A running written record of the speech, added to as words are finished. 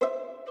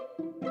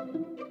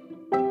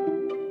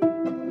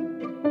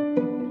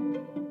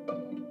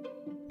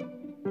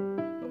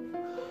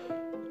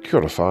Kia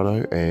ora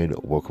whānau, and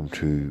welcome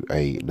to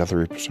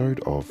another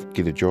episode of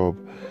Get a Job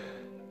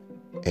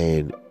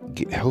and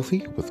Get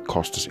Healthy with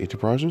Costas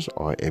Enterprises.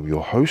 I am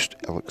your host,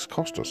 Alex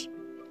Costas.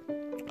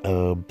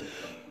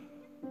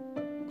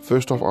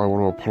 First off, I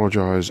want to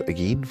apologise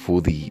again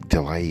for the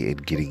delay in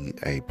getting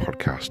a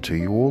podcast to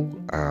you all.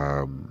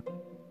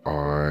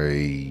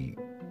 I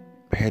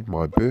had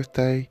my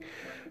birthday,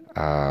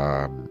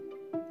 and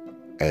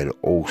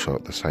also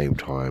at the same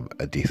time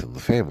a death in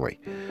the family.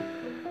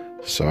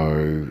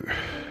 So,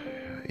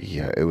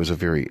 yeah, it was a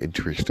very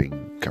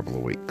interesting couple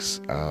of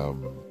weeks.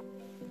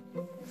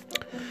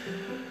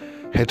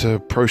 Had to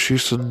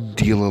process and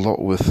deal a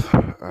lot with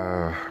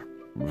the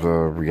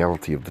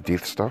reality of the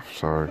death stuff.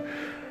 So,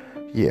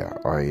 yeah,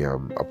 I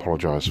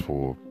apologise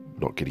for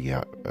not getting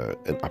out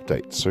an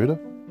update sooner.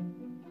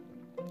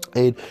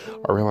 And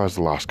I realise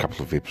the last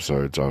couple of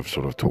episodes I've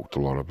sort of talked a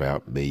lot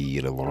about me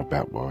and a lot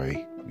about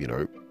my,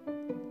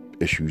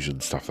 issues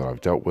and stuff that I've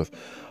dealt with.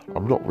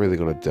 I'm not really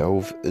going to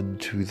delve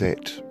into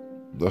that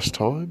this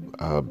time,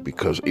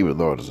 because even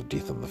though it is a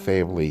death in the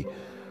family,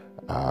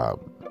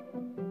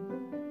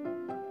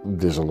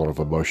 there's a lot of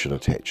emotion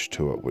attached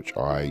to it, which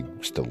I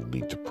still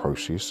need to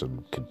process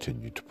and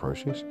continue to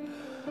process.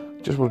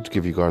 Just wanted to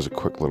give you guys a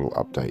quick little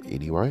update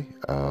anyway.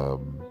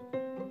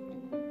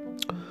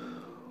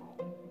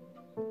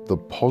 The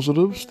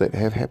positives that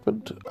have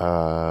happened,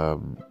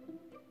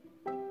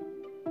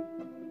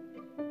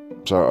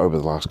 so over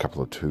the last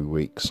couple of 2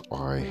 weeks,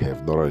 I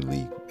have not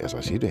only, as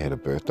I said, had a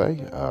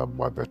birthday.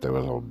 My birthday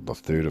was on the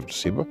 3rd of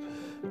December,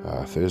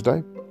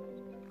 Thursday.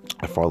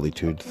 I finally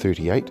turned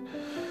 38,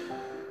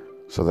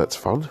 so that's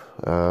fun.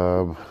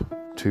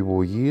 2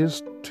 more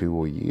years.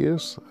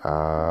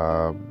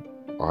 I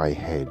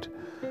had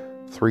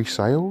 3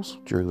 sales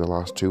during the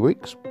last 2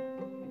 weeks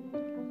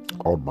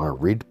on my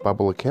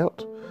Redbubble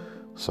account,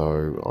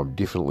 so I'm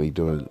definitely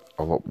doing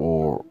a lot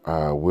more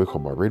work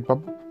on my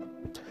Redbubble.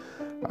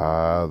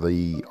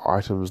 The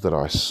items that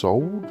I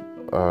sold,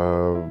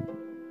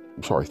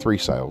 3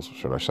 sales,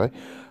 should I say.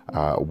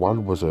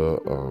 One was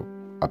a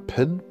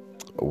pin,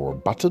 or a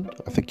button,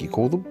 I think you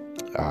call them,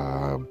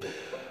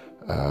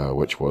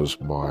 which was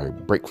my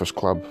Breakfast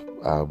Club.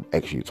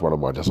 Actually, it's one of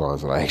my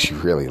designs that I actually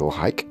really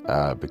like,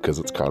 because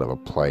it's kind of a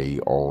play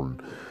on,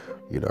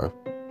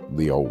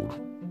 the old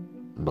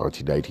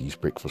 1980s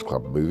Breakfast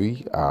Club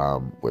movie,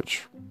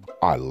 which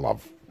I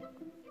love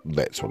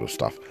that sort of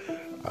stuff.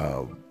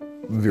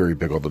 Very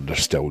big on the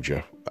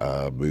nostalgia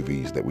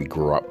movies that we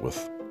grew up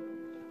with,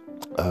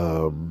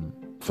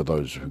 for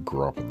those who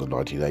grew up in the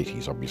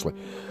 1980s, obviously.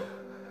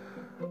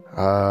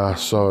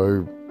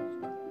 So,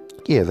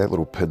 yeah, that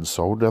little pin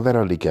sold. Now, that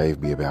only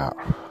gave me about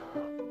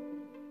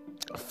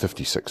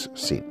 56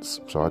 cents,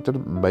 so I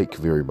didn't make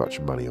very much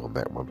money on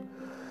that one.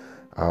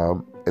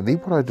 And then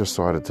what I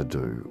decided to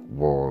do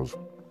was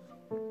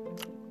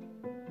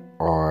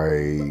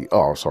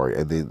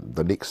and then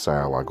the next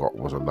sale I got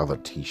was another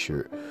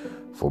t-shirt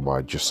for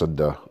my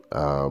Jacinda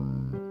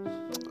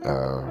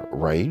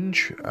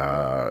range.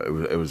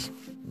 It was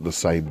the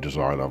same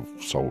design I've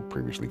sold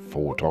previously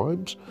 4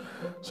 times,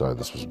 so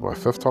this was my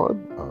 5th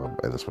time,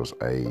 and this was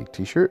a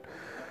t-shirt,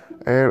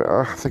 and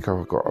I think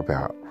I got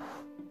about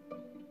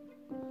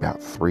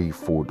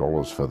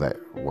 $3-4 for that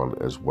one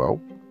as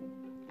well.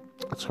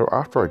 So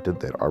after I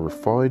did that, I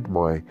refined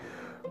my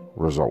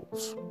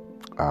results,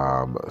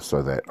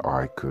 so that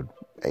I could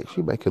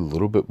actually make a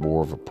little bit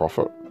more of a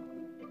profit.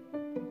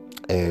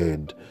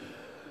 And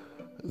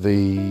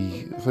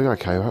the thing I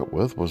came up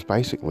with was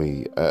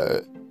basically,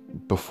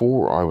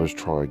 before I was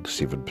trying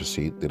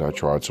 7%, then I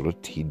tried sort of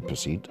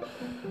 10%.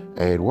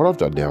 And what I've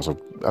done now is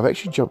I've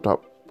actually jumped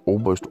up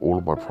almost all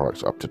of my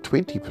products up to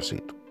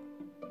 20%.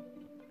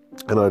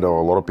 And I know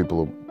a lot of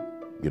people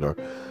are,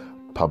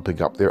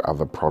 pumping up their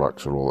other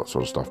products and all that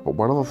sort of stuff. But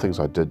one of the things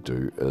I did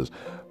do is,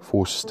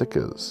 for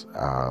stickers,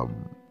 a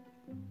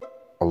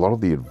lot of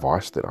the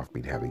advice that I've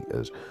been having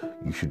is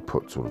you should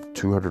put sort of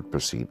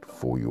 200%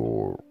 for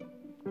your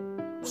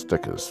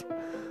stickers.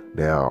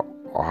 Now,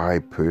 I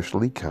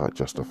personally can't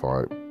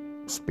justify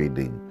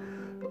spending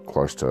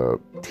close to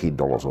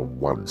 $10 on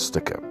one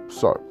sticker,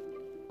 so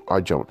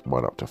I jumped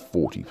mine up to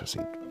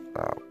 40%.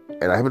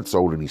 And I haven't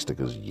sold any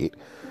stickers yet,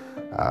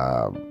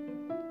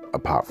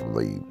 apart from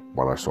the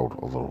one I sold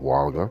a little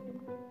while ago.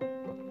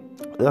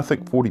 And I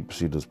think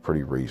 40% is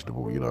pretty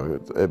reasonable.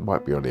 It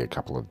might be only a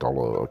couple of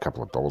dollars or a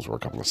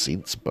couple of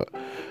cents, but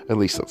at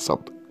least it's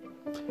something.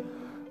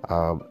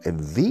 And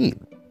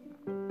then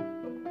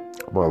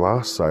my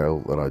last sale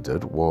that I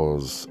did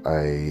was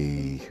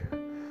a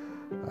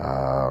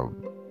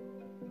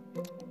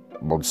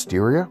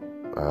Monstera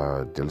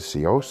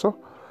Deliciosa,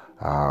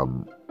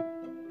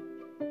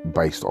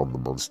 based on the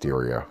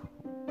Monstera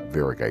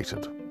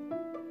variegated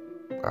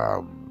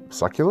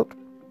succulent,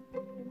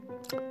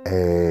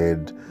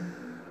 and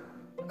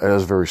it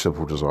is a very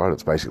simple design.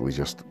 It's basically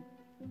just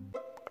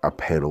a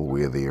panel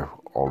where they're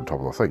on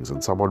top of the things,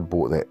 and someone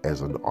bought that as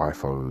an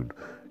iPhone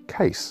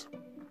case,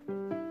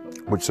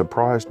 which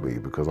surprised me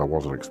because I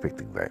wasn't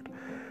expecting that.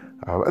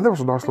 And there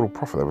was a nice little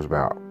profit. That was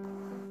about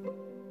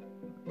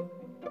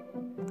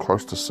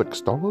close to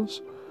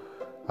 $6.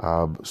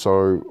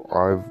 So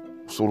I've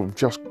sort of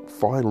just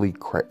finally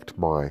cracked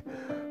my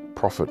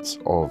profits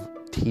of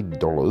 $10.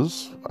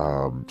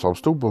 So I'm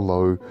still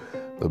below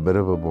the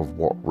minimum of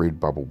what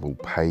Redbubble will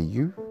pay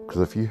you,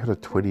 because if you hit a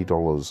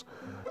 $20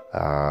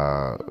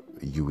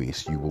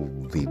 US, you will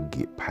then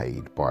get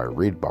paid by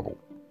Redbubble.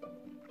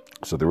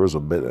 So there is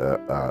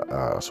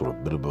a sort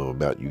of minimum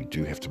amount you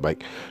do have to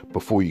make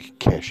before you can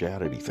cash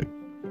out anything.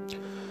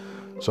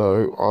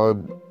 So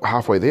I'm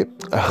halfway there,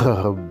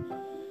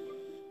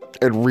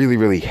 and really,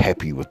 really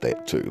happy with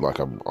that too. Like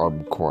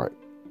I'm quite,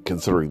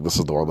 considering this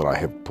is the one that I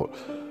have put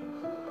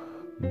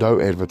no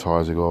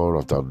advertising on.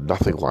 I've done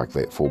nothing like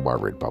that for my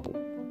Redbubble.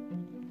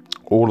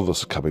 All of this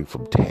is coming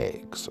from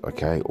tags,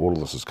 okay? All of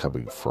this is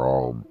coming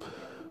from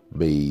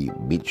me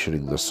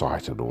mentioning the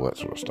site and all that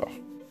sort of stuff.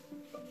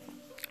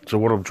 So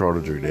what I'm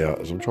trying to do now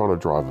is I'm trying to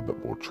drive a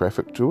bit more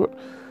traffic to it.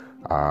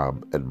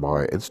 In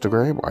my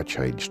Instagram, I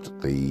changed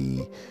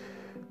the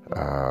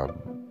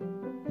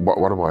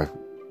one of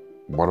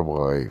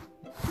my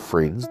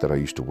friends that I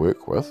used to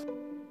work with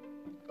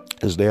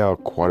is now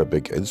quite a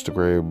big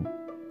Instagram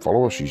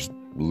follower. She's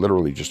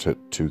literally just hit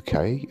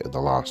 2K in the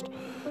last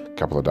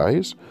couple of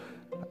days.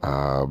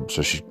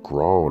 So she's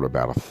grown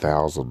about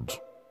 1,000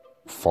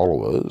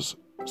 followers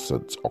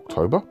since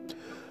October,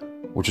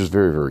 which is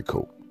very, very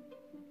cool.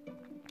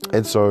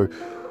 And so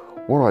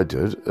what I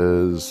did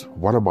is,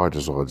 one of my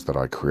designs that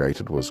I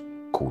created was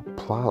called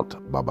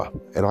Plant Mama,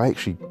 and I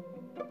actually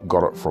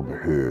got it from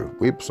her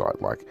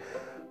website, like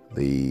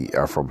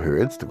from her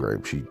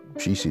Instagram.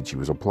 She said she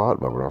was a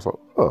plant mama, and I was like,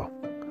 oh.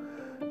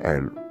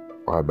 And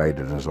I made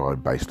a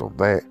design based on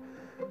that,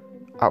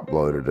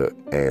 uploaded it,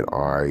 and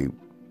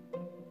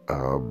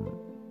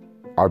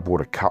I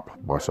bought a cup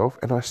myself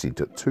and I sent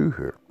it to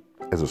her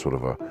as a sort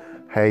of a,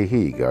 hey,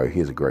 here you go,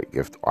 here's a great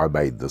gift. I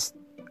made this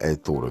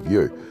and thought of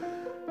you.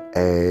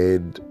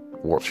 And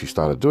what she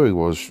started doing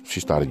was she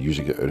started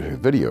using it in her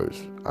videos.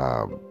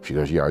 She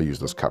goes, yeah, I use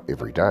this cup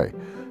every day.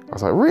 I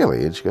was like,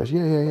 really? And she goes,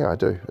 yeah, I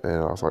do.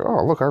 And I was like,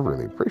 oh, look, I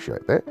really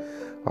appreciate that.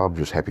 I'm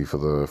just happy for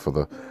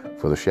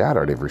the shout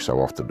out every so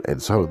often.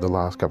 And so in the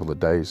last couple of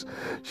days,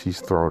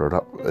 she's thrown it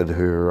up in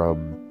her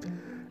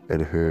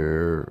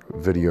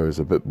videos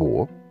a bit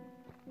more.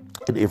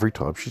 And every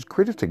time she's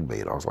crediting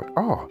me, and I was like,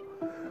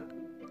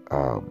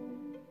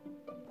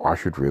 I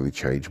should really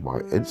change my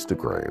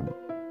Instagram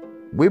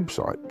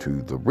website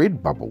to the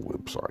Redbubble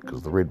website,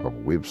 because the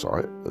Redbubble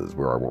website is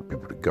where I want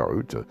people to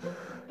go to,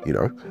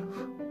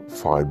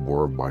 find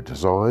more of my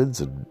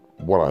designs. And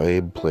what I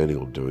am planning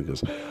on doing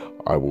is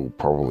I will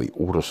probably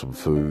order some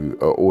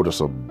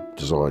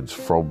designs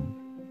from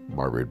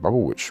my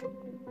Redbubble, which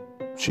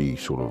she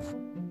sort of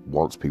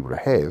wants people to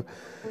have,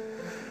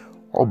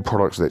 on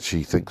products that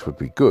she thinks would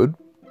be good,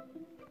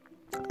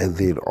 and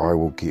then I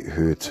will give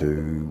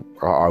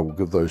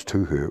those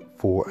to her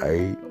for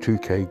a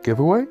 2K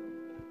giveaway,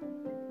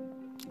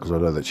 because I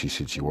know that she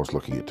said she was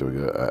looking at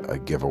doing a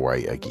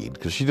giveaway again,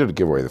 because she did a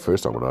giveaway the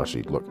first time, and I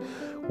said, look,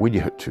 when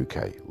you hit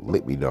 2K,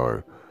 let me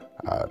know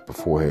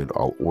beforehand.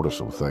 I'll order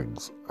some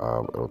things.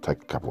 It'll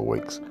take a couple of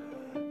weeks,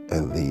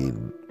 and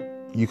then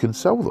you can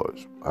sell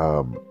those.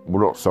 Well,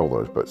 not sell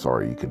those, but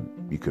sorry,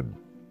 you can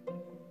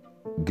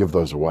give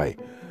those away.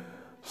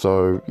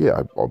 So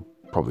yeah, I'll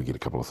probably get a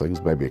couple of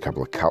things, maybe a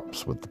couple of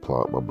cups with the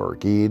Plant Mama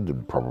again,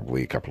 and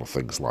probably a couple of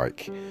things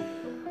like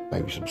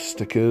maybe some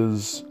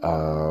stickers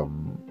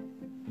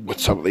with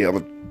some of the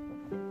other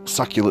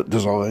succulent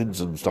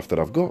designs and stuff that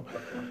I've got.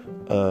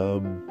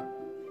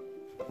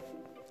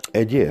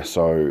 And yeah,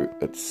 so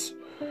it's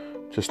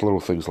just little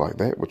things like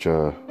that which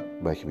are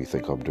making me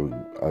think I'm doing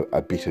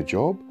a better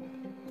job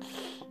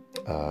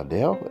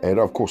now. And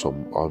of course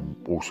I'm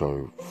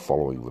also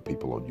following the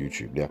people on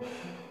YouTube. Now,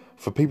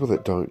 for people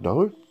that don't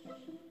know,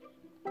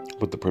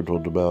 with the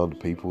print-on-demand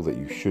people that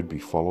you should be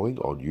following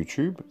on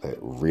YouTube, that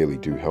really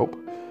do help.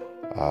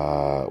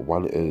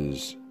 One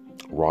is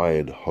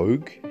Ryan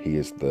Hogue. He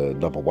is the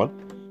number one.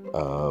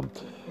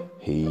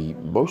 He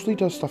mostly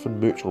does stuff in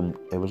merch on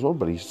Amazon,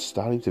 but he's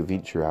starting to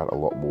venture out a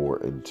lot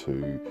more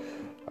into...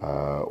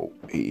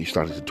 he's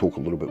starting to talk a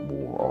little bit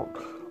more on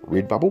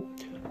Redbubble.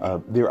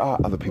 There are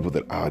other people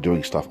that are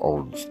doing stuff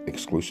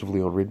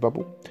exclusively on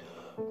Redbubble.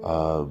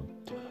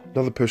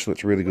 Another person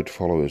that's really good to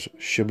follow is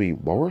Shimmy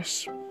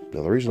Morris.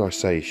 Now, the reason I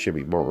say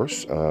Shimmy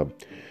Morris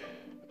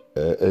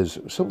is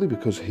simply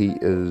because he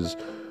is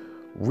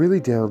really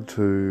down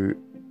to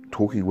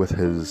talking with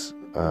his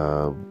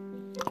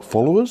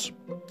followers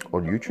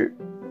on YouTube.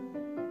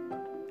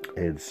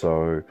 And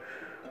so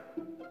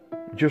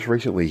just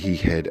recently he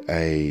had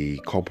a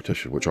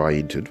competition which I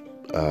entered,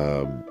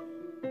 and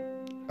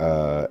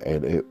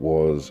it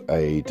was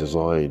a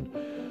design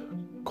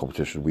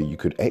competition where you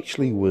could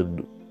actually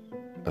win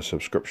a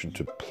subscription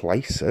to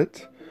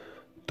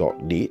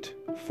Placeit.net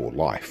for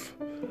life.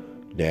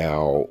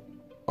 Now,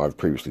 I've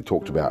previously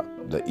talked about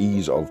the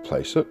ease of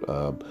Placeit,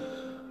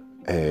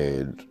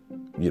 and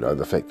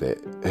the fact that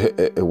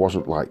it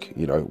wasn't like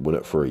win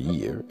it for a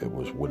year, it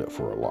was win it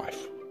for a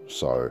life.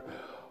 So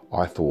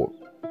I thought,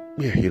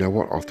 yeah, you know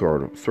what, I'll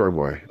throw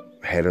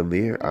had in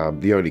there.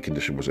 The only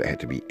condition was it had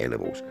to be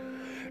animals.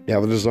 Now,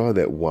 the design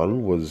that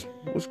won was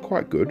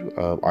quite good.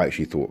 I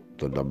actually thought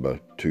the number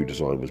 2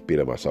 design was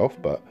better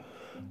myself, but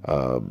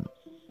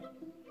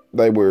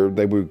they were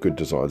good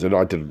designs, and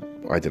I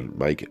didn't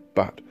make it.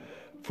 But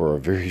for a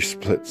very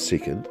split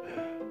second,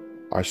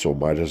 I saw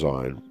my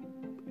design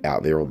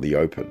out there on the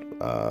open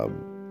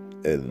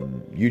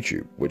in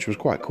YouTube, which was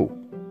quite cool.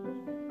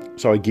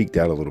 So I geeked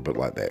out a little bit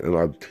like that.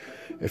 And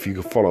if you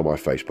can follow my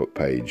Facebook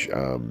page,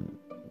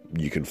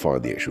 you can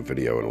find the actual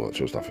video and all that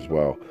sort of stuff as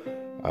well.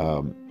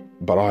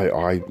 But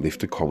I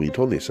left a comment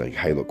on there saying,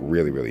 hey, look,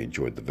 really, really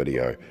enjoyed the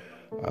video.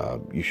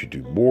 You should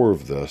do more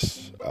of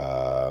this.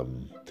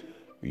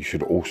 You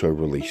should also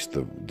release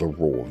the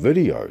raw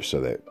video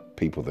so that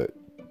people that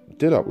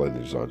did upload the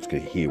designs can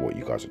hear what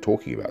you guys are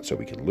talking about so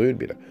we can learn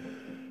better.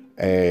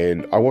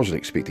 And I wasn't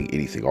expecting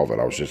anything of it.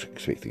 I was just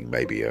expecting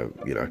maybe a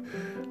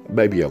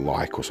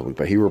like or something.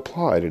 But he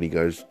replied and he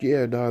goes,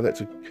 yeah, no, I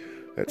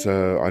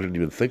didn't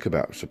even think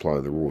about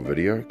supplying the raw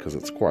video because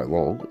it's quite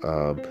long.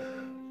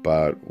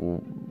 But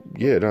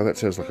yeah, no, that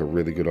sounds like a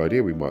really good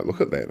idea. We might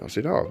look at that. And I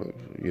said,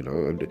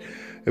 and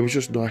it was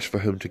just nice for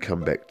him to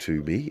come back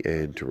to me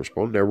and to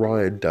respond. Now,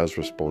 Ryan does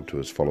respond to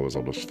his followers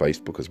on his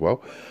Facebook as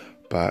well,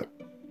 but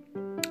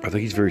I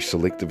think he's very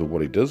selective in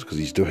what he does because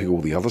he's doing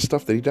all the other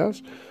stuff that he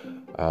does.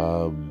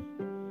 Because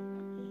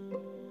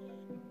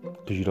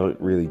you don't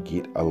really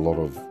get a lot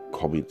of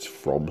comments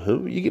from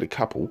him. You get a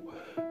couple,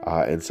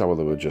 and some of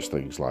them are just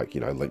things like,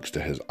 links to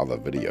his other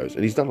videos.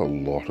 And he's done a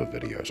lot of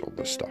videos on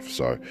this stuff,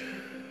 so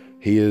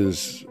he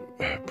is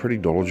pretty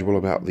knowledgeable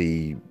about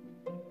the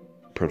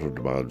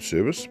print-on-demand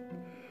service.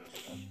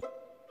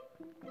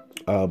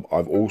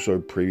 I've also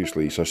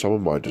previously, so some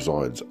of my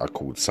designs are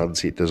called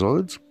Sunset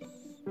Designs.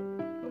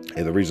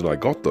 And the reason I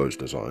got those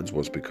designs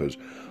was because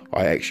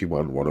I actually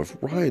won one of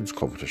Ryan's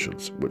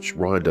competitions, which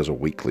Ryan does a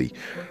weekly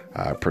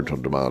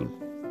print-on-demand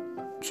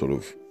sort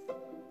of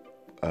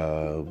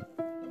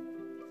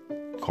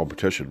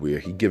competition where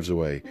he gives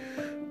away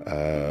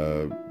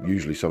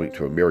usually something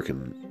to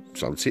American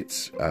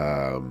sunsets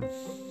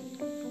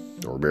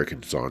or American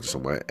designs or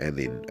somewhere, and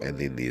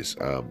then there's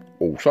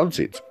all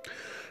sunsets.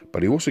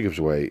 But he also gives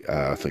away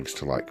things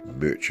to like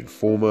Merch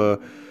Informer,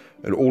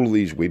 and all of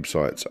these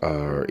websites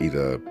are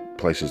either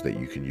places that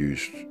you can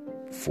use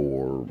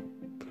for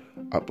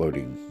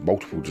uploading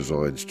multiple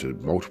designs to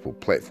multiple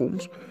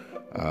platforms,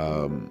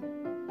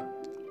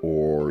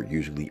 or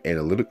using the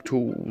analytic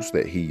tools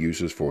that he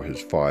uses for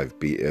his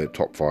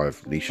top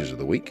 5 niches of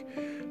the week,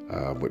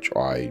 which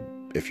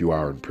if you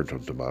are in print on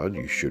demand,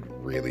 you should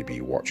really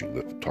be watching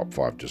the top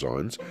 5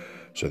 designs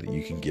so that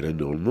you can get in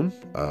on them.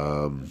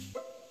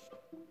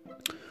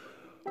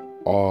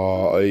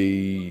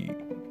 I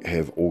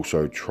have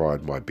also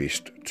tried my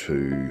best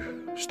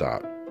to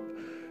start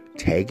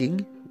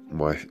tagging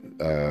my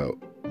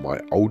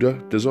older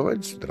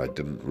designs that I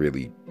didn't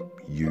really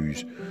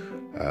use.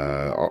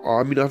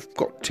 I've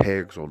got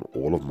tags on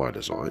all of my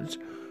designs,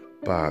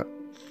 but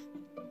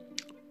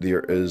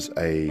there is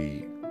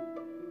a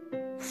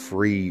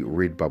free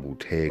Redbubble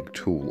tag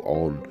tool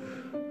on,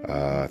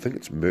 I think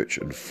it's Merch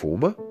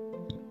Informer.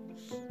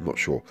 I'm not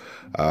sure.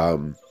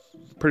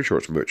 Pretty sure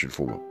it's Merch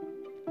Informer.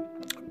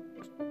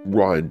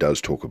 Ryan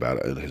does talk about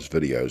it in his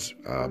videos,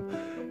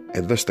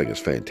 and this thing is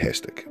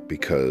fantastic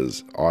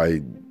because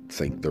I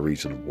think the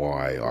reason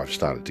why I've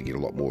started to get a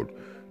lot more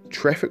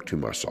traffic to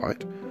my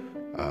site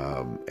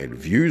and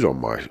views on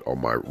my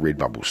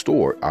Redbubble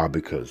store are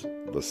because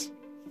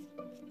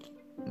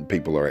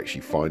people are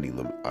actually finding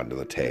them under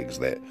the tags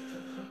that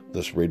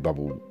this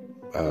Redbubble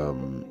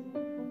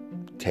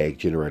tag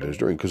generator is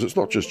doing, because it's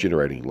not just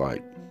generating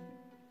like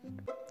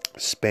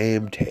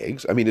spam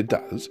tags. I mean, it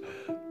does,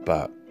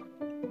 but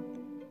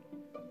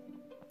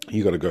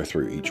you got to go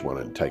through each one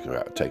and take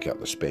out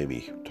the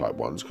spammy type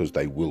ones, because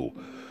they will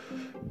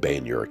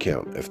ban your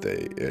account if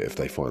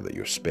they find that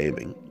you're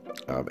spamming.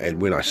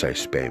 And when I say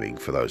spamming,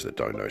 for those that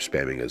don't know,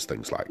 spamming is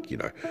things like,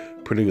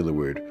 putting in the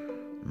word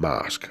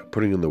mask,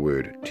 putting in the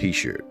word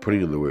t-shirt,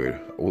 putting in the word,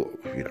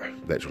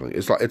 that sort of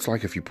thing. It's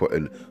like if you put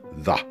in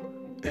the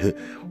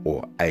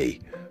or a,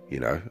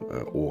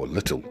 or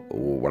little,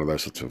 or one of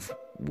those sorts of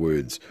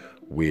words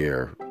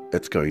where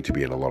it's going to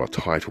be in a lot of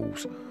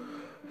titles,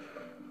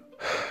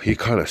 you're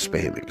kind of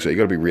spamming. So you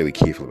got to be really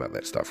careful about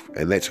that stuff,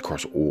 and that's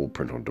across all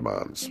print on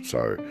demands.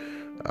 So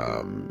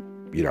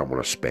you don't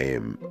want to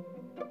spam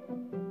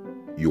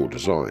your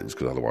designs,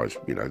 because otherwise,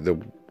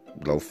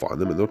 they'll find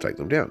them and they'll take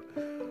them down.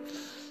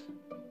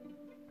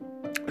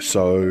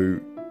 So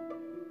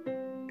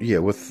yeah,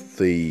 with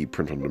the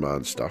print on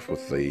demand stuff,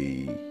 with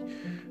the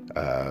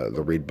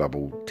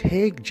Redbubble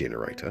tag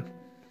generator,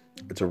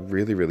 it's a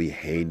really, really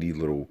handy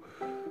little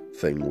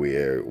thing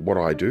where what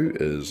I do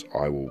is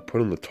I will put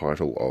in the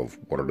title of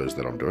what it is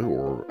that I'm doing,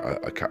 or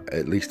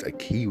at least a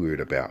keyword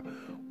about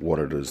what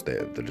it is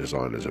that the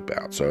design is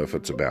about. So if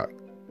it's about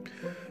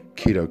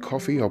keto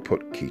coffee, I'll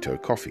put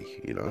keto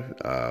coffee,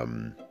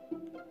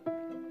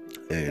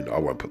 and I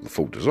won't put the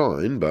full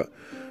design, but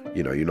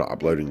you're not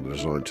uploading the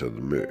design to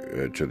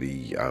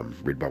the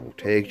Redbubble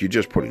tags. You're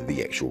just putting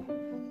the actual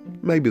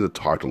maybe the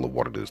title of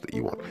what it is that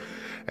you want.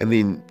 And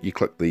then you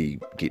click the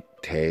get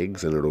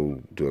tags and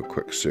it'll do a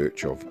quick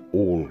search of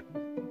all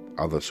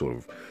other sort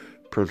of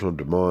print on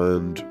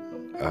demand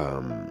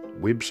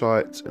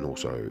websites and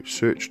also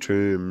search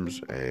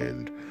terms,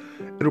 and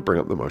it'll bring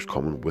up the most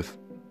common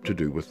to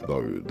do with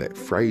that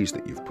phrase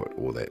that you've put,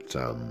 or that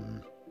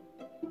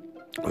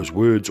those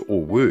words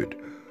or word.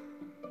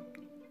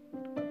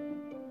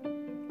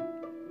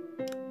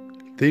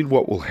 Then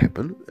what will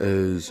happen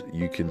is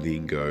you can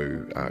then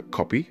go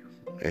copy,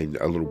 and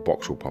a little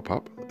box will pop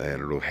up and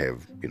it'll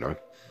have,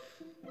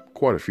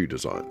 quite a few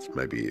designs,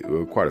 maybe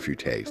quite a few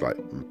tags, like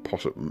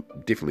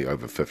definitely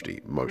over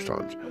 50 most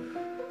times.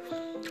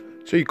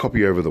 So you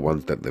copy over the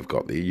ones that they've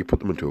got there, you put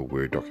them into a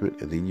Word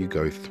document, and then you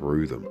go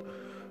through them.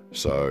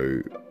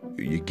 So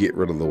you get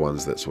rid of the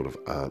ones that sort of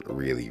aren't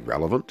really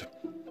relevant.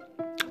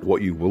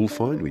 What you will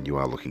find when you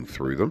are looking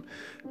through them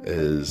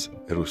is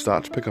it'll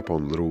start to pick up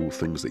on little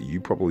things that you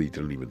probably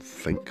didn't even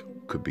think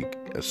could be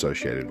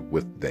associated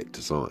with that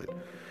design.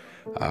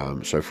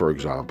 So for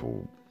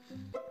example,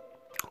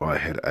 I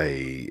had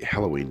a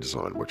Halloween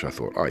design, which I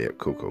thought, oh yeah,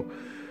 cool.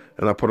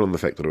 And I put on the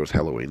fact that it was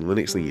Halloween, and the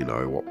next thing you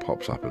know, what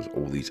pops up is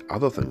all these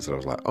other things that I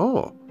was like,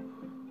 oh,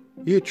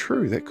 yeah,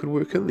 true, that could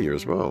work in there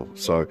as well.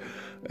 So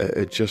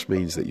it just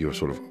means that you're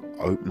sort of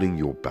opening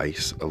your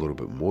base a little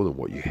bit more than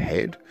what you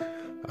had.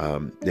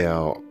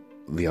 Now,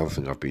 the other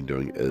thing I've been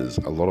doing is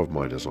a lot of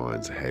my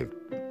designs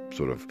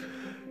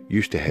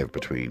used to have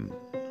between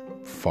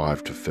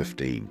 5 to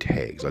 15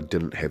 tags. I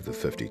didn't have the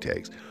 50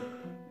 tags,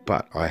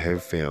 but I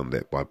have found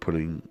that by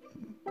putting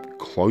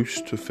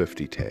close to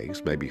 50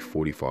 tags, maybe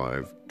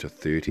 45 to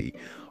 30,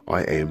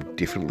 I am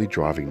definitely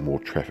driving more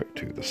traffic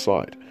to the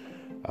site,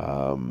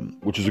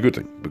 which is a good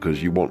thing,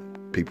 because you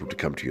want people to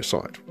come to your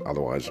site.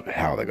 Otherwise,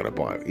 how are they going to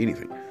buy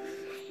anything?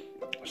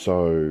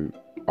 So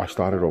I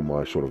started on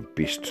my sort of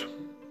best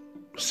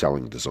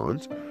selling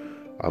designs.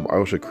 I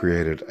also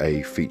created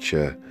a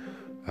feature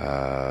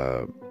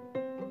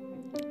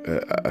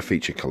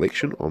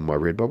collection on my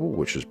Redbubble,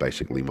 which is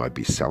basically my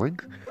best selling.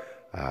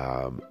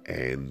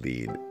 And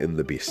then in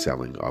the best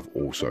selling, I've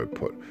also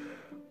put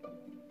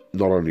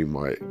not only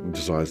my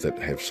designs that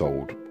have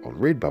sold on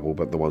Redbubble,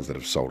 but the ones that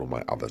have sold on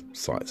my other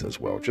sites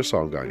as well. Just so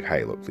I'm going,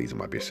 hey, look, these are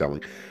my best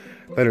selling.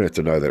 They don't have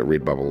to know that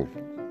Redbubble,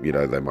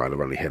 they might have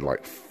only had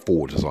like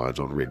 4 designs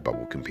on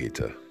Redbubble compared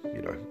to,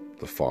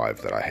 the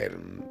 5 that I had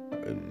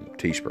in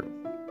Teespring.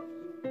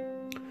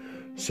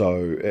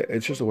 So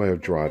it's just a way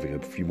of driving a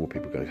few more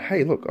people going,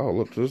 hey, look,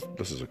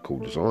 this is a cool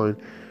design.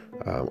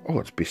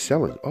 It's best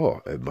selling.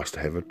 Oh, it must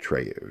have a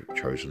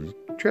chosen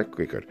track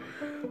record.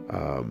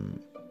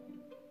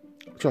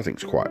 Which I think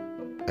is quite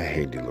a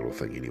handy little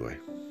thing anyway.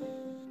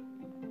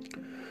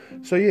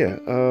 So yeah,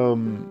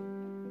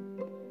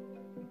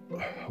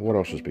 what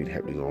else has been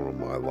happening on in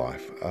my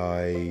life?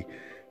 I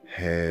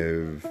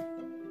have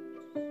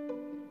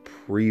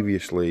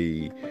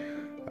previously,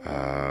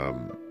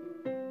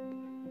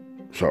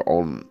 so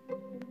on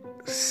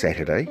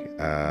Saturday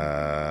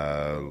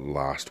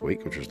last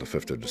week, which was the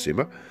 5th of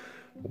December,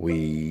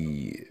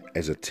 we,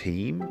 as a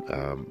team,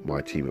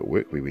 my team at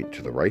work, we went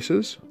to the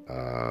races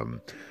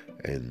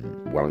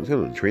in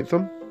Wellington and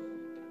Trentham,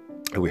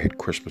 and we had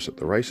Christmas at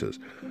the races.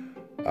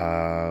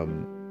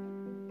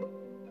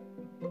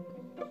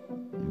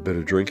 Bit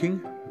of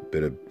drinking,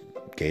 bit of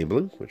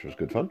gambling, which was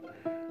good fun.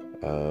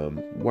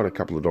 Won a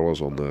couple of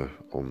dollars on the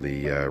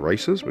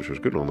races, which was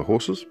good, on the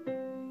horses.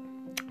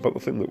 But the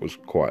thing that was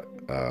quite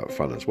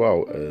fun as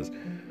well is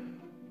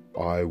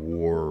I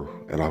wore,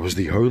 and I was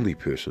the only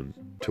person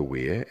to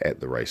wear at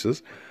the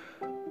races,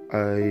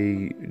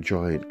 a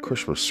giant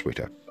Christmas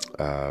sweater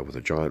with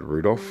a giant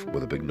Rudolph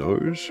with a big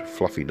nose,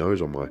 fluffy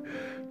nose on my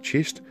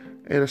chest,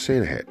 and a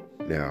Santa hat.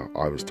 Now,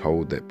 I was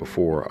told that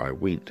before I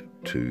went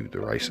to the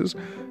races,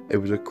 it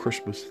was a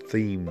Christmas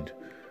themed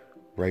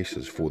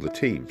races for the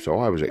team. So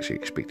I was actually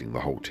expecting the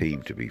whole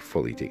team to be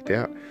fully decked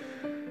out.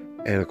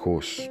 And of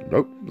course,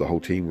 nope, the whole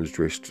team was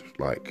dressed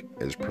like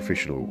as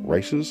professional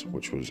racers,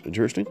 which was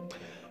interesting.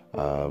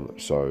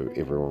 So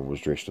everyone was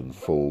dressed in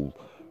full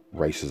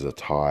racers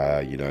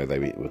attire. They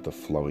went with the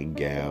flowing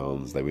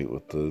gowns, they went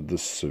with the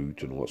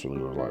suit and what's. I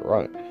was like,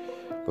 right,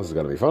 this is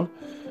going to be fun.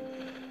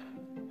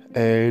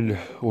 And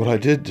what I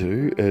did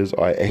do is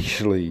I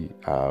actually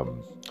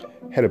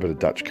had a bit of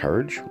Dutch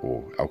courage,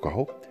 or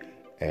alcohol,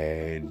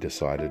 and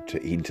decided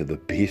to enter the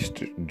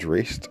best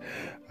dressed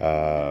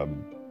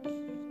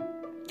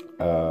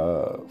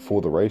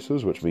for the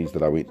races, which means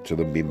that I went to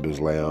the members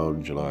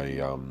lounge and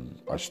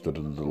I stood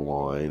in the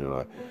line and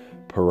I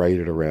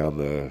paraded around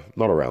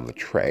not around the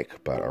track,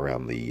 but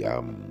around the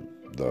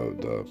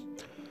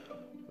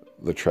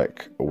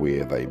track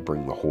where they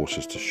bring the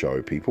horses to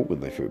show people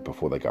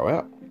before they go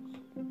out,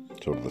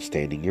 sort of the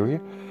standing area.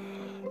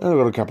 And I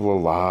got a couple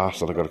of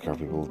laughs, and I got a couple of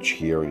people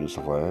cheering and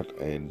stuff like that.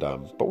 And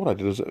but what I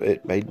did is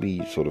it made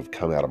me sort of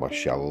come out of my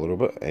shell a little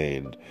bit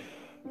and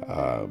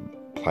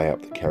play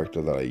up the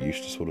character that I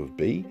used to sort of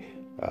be,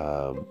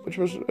 which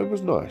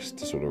was nice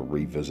to sort of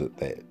revisit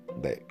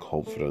that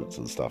confidence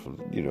and stuff, and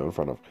in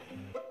front of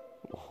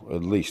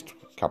at least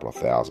a couple of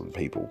thousand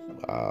people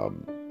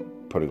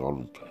putting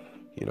on,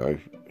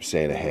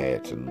 Santa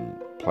hat and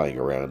playing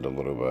around a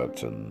little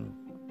bit and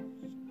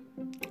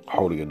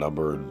holding a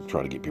number and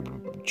trying to get people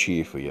to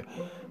cheer for you.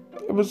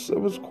 It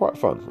was quite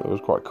fun. It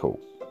was quite cool.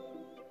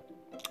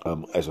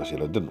 As I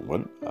said, I didn't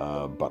win,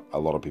 but a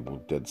lot of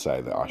people did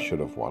say that I should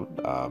have won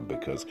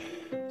because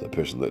the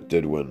person that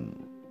did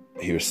win,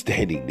 he was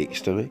standing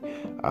next to me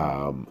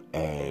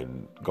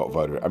and got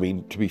voted. I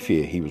mean, to be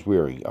fair, he was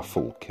wearing a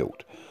full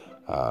kilt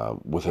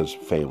with his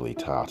family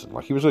tartan.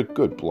 Like, he was a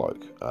good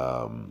bloke.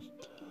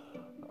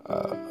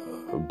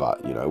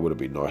 But, it would have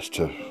been nice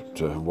to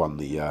have won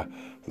the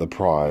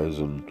prize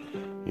and,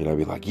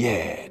 be like,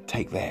 yeah,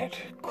 take that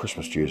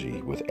Christmas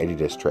jersey with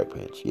Adidas track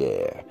pants.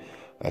 Yeah,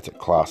 that's a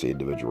classy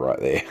individual right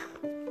there.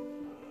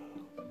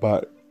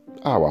 But,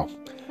 well,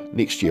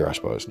 next year, I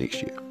suppose,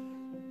 next year.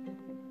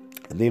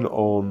 And then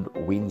on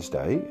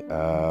Wednesday,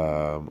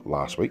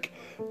 last week,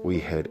 we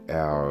had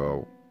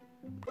our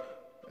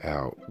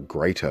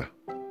greater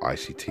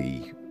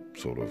ICT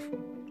sort of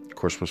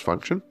Christmas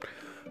function,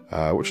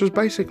 which was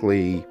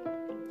basically,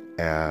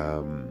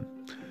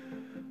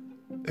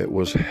 it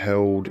was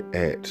held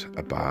at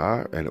a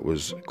bar, and it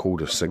was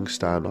called a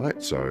SingStar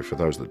night. So for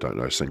those that don't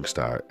know,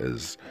 SingStar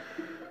is,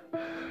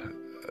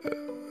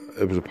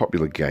 it was a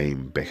popular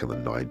game back in the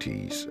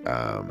 90s,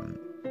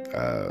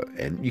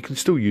 and you can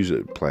still use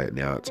it, play it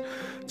now.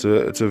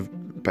 It's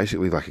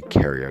basically like a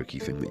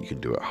karaoke thing that you can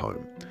do at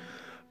home.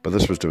 But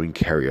this was doing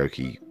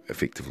karaoke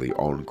effectively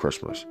on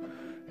Christmas.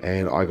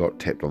 And I got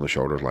tapped on the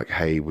shoulder like,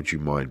 hey, would you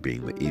mind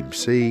being the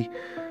MC?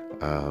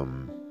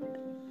 And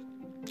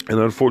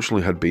I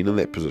unfortunately had been in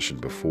that position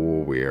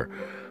before where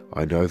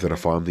I know that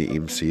if I'm the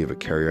MC of a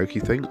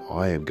karaoke thing,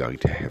 I am going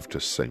to have to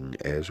sing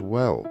as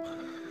well.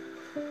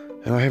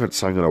 And I haven't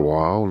sung in a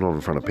while, not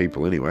in front of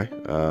people anyway.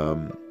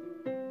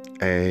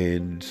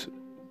 And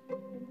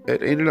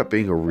it ended up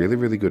being a really,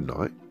 really good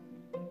night.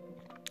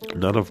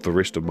 None of the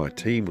rest of my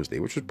team was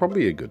there, which was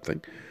probably a good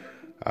thing.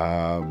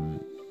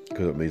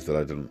 Because it means that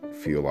I didn't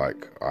feel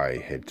like I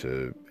had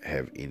to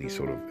have any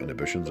sort of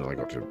inhibitions and I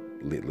got to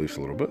let loose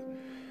a little bit.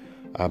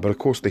 But of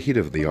course the head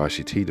of the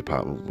ICT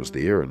department was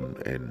there and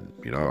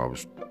I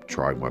was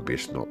trying my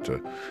best not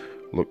to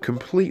look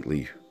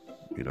completely,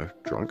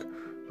 drunk.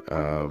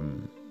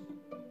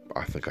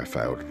 I think I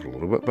failed a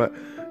little bit, but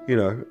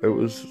it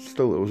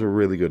was a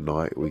really good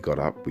night. We got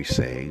up, we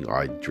sang,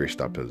 I dressed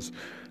up as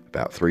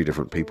about 3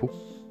 different people.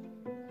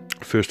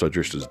 First I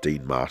dressed as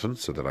Dean Martin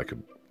so that I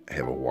could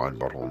have a wine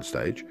bottle on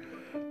stage,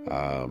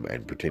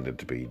 and pretended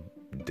to be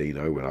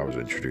Dino when I was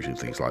introducing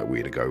things like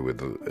where to go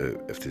with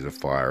if there's a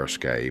fire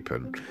escape,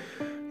 and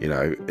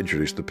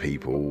introduce the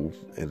people.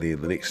 And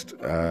then the next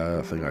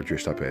thing I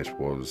dressed up as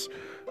was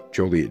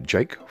Joliet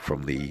Jake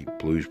from the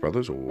Blues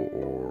Brothers,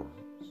 or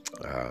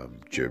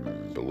Jim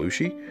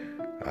Belushi,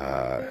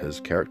 his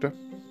character,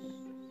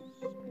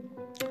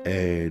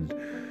 and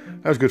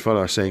that was good fun.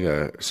 I sang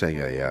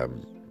a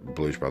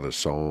Blues Brothers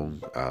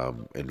song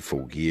in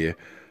full gear,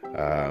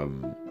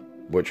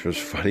 which was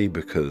funny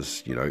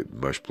because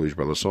most Blues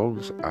Brothers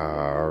songs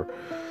are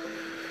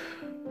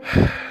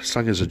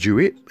sung as a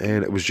duet,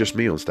 and it was just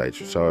me on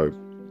stage, so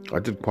I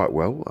did quite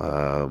well.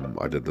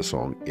 I did the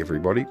song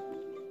Everybody,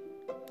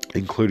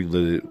 including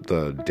the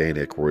Dan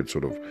Aykroyd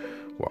sort of,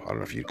 well, I don't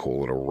know if you'd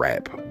call it a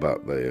rap,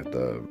 but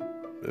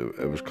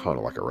it was kind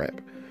of like a rap.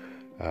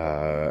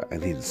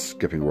 And then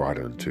skipping right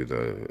into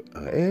the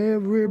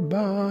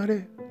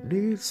everybody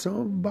needs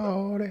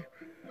somebody,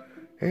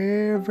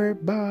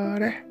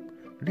 everybody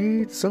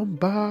needs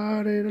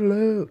somebody to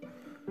love,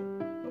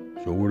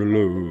 someone to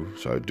love.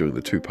 So doing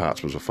the 2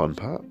 parts was a fun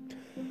part.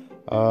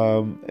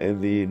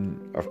 And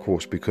then, of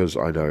course, because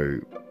I know,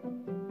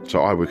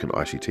 so I work in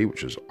ICT,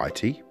 which is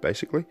IT,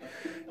 basically.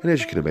 And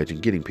as you can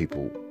imagine, getting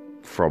people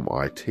from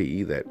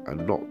IT that are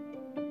not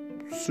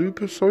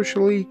super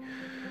socially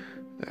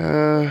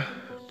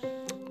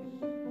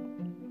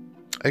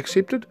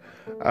accepted,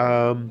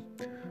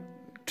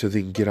 to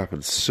then get up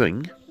and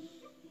sing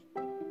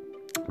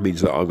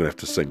means that I'm going to have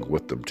to sing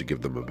with them to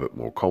give them a bit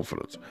more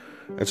confidence.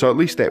 And so at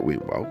least that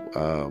went well,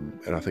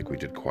 and I think we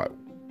did quite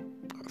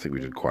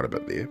a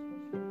bit there.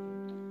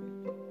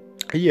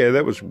 And yeah,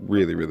 that was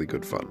really, really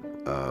good fun.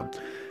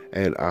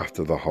 And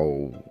after the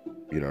whole,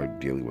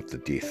 dealing with the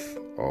death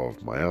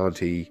of my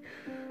auntie,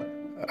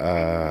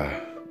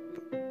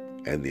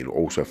 and then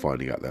also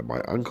finding out that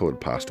my uncle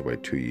had passed away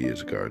 2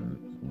 years ago and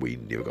we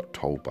never got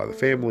told by the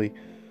family,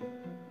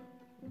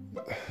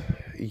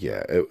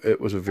 yeah,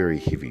 it was a very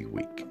heavy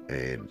week,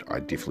 and I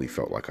definitely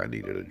felt like I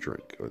needed a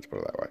drink, let's put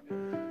it that way.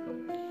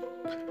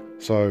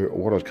 So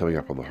what is coming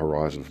up on the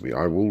horizon for me,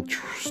 I will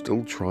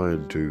still try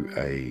and do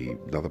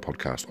another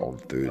podcast on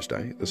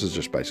Thursday. This is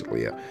just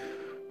basically a,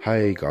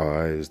 hey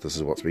guys, this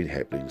is what's been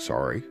happening,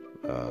 sorry.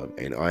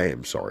 And I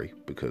am sorry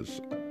because,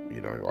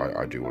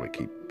 I do want to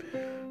keep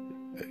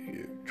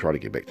try to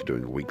get back to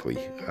doing weekly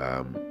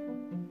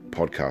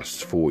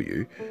podcasts for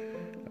you.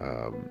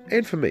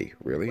 And for me,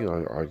 really,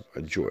 I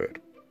enjoy it.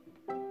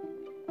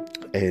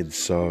 And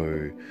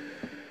so,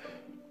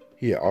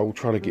 yeah, I will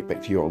try to get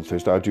back to you on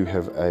Thursday. I do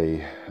have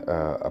a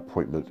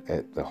appointment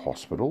at the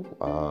hospital,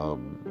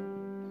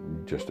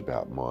 just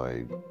about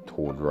my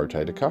torn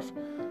rotator cuff.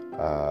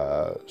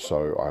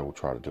 So I will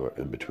try to do it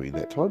in between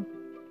that time.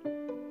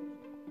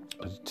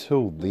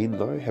 Until then,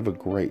 though, have a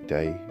great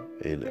day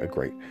and a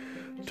great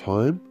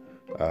time.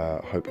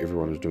 Hope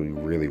everyone is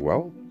doing really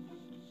well.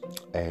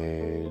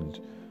 And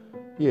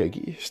yeah,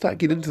 start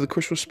getting into the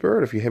Christmas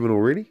spirit if you haven't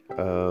already.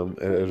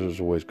 It is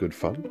always good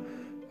fun.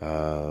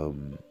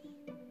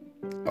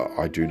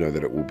 I do know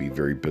that it will be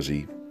very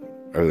busy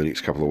over the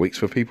next couple of weeks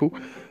for people.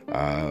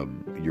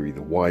 You're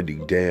either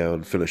winding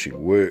down,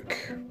 finishing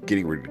work,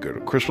 getting ready to go to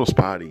Christmas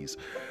parties,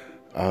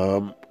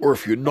 or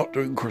if you're not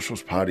doing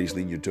Christmas parties,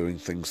 then you're doing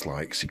things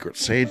like Secret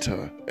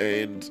Santa,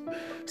 and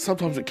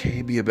sometimes it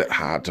can be a bit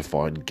hard to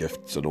find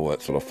gifts and all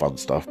that sort of fun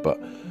stuff, but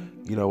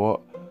you know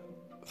what?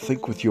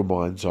 Think with your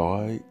mind's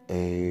eye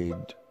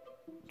and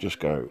just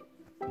go,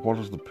 what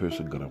is the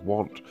person going to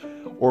want?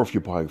 Or if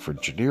you're buying for a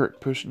generic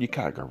person, you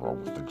can't go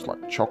wrong with things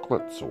like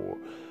chocolates, or,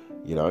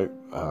 you know,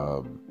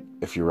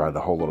 if you're around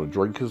a whole lot of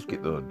drinkers,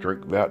 get them a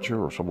drink voucher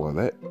or something like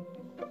that.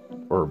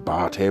 Or a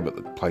bar tab at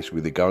the place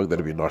where they're going.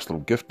 That'd be a nice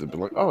little gift. They'd be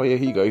like, oh yeah,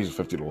 here you go, here's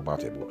a $50 bar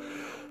tab.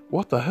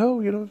 What the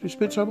hell? You know, you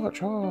spent so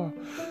much. Oh.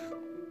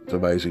 It's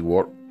amazing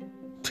what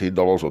 $10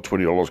 or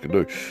 $20 can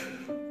do.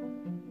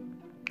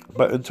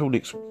 But until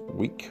next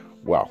week,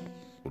 well,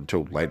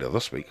 until later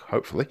this week,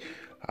 hopefully,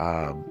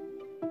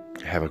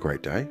 have a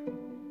great day.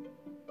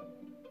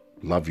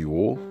 Love you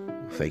all.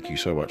 Thank you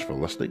so much for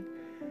listening.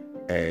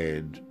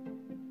 And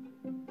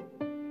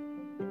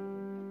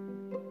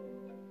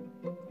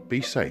be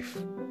safe.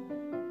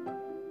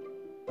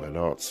 I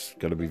know it's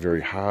going to be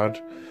very hard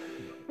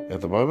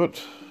at the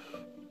moment,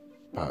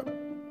 but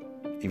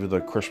even though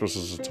Christmas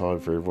is a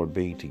time for everyone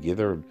being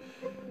together and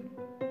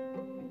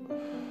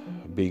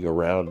being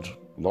around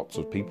lots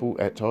of people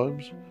at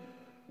times,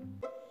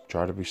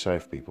 try to be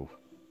safe, people.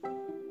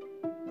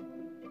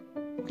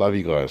 Love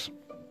you guys.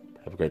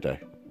 Have a great day.